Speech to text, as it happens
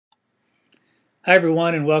Hi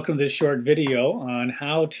everyone, and welcome to this short video on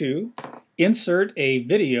how to insert a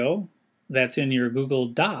video that's in your Google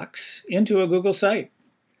Docs into a Google site.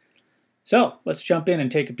 So let's jump in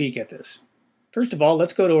and take a peek at this. First of all,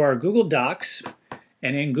 let's go to our Google Docs,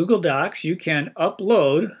 and in Google Docs you can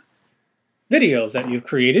upload videos that you've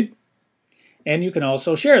created, and you can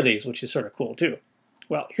also share these, which is sort of cool too.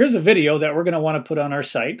 Well, here's a video that we're going to want to put on our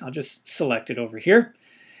site. I'll just select it over here.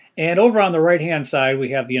 And over on the right-hand side, we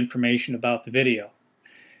have the information about the video.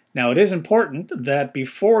 Now, it is important that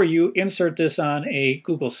before you insert this on a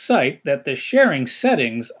Google site, that the sharing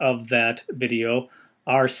settings of that video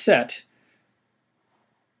are set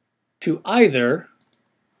to either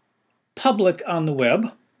public on the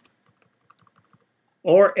web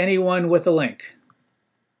or anyone with a link.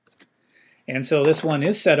 And so this one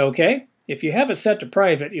is set OK. If you have it set to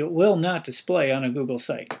private, it will not display on a Google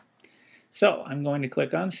site. So I'm going to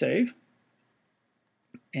click on Save,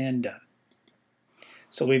 and done.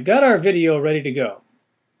 So we've got our video ready to go.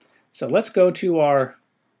 So let's go to our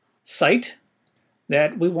site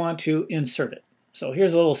that we want to insert it. So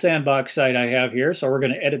here's a little sandbox site I have here. So we're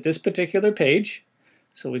going to edit this particular page.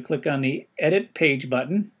 So we click on the Edit Page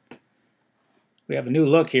button. We have a new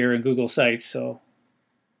look here in Google Sites, so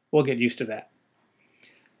we'll get used to that.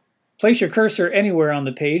 Place your cursor anywhere on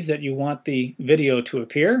the page that you want the video to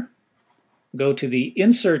appear. Go to the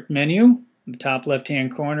Insert menu in the top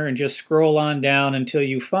left-hand corner and just scroll on down until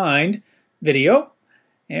you find Video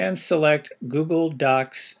and select Google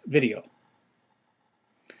Docs Video.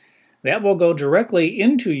 That will go directly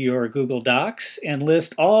into your Google Docs and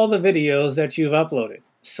list all the videos that you've uploaded.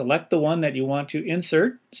 Select the one that you want to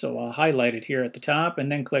insert, so I'll highlight it here at the top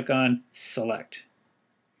and then click on Select.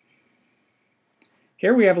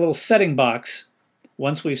 Here we have a little setting box.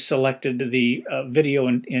 Once we've selected the video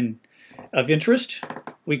of interest,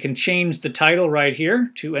 we can change the title right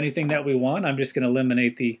here to anything that we want. I'm just going to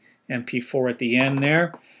eliminate the MP4 at the end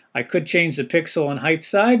there. I could change the pixel and height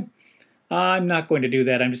side. I'm not going to do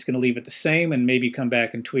that. I'm just going to leave it the same and maybe come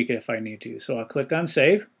back and tweak it if I need to. So I'll click on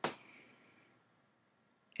Save.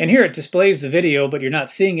 And here it displays the video, but you're not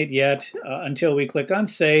seeing it yet until we click on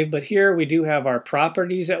Save. But here we do have our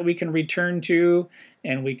properties that we can return to,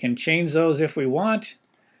 and we can change those if we want.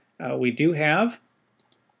 We do have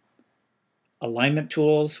alignment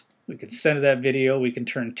tools. We can center that video, we can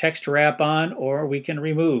turn text wrap on, or we can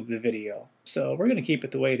remove the video. So we're going to keep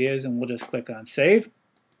it the way it is, and we'll just click on Save.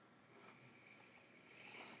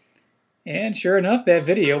 And sure enough, that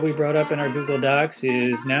video we brought up in our Google Docs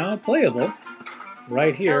is now playable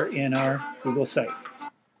right here in our Google site.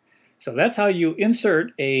 So that's how you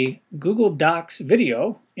insert a Google Docs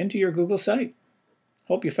video into your Google site.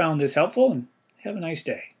 Hope you found this helpful, and have a nice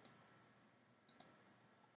day.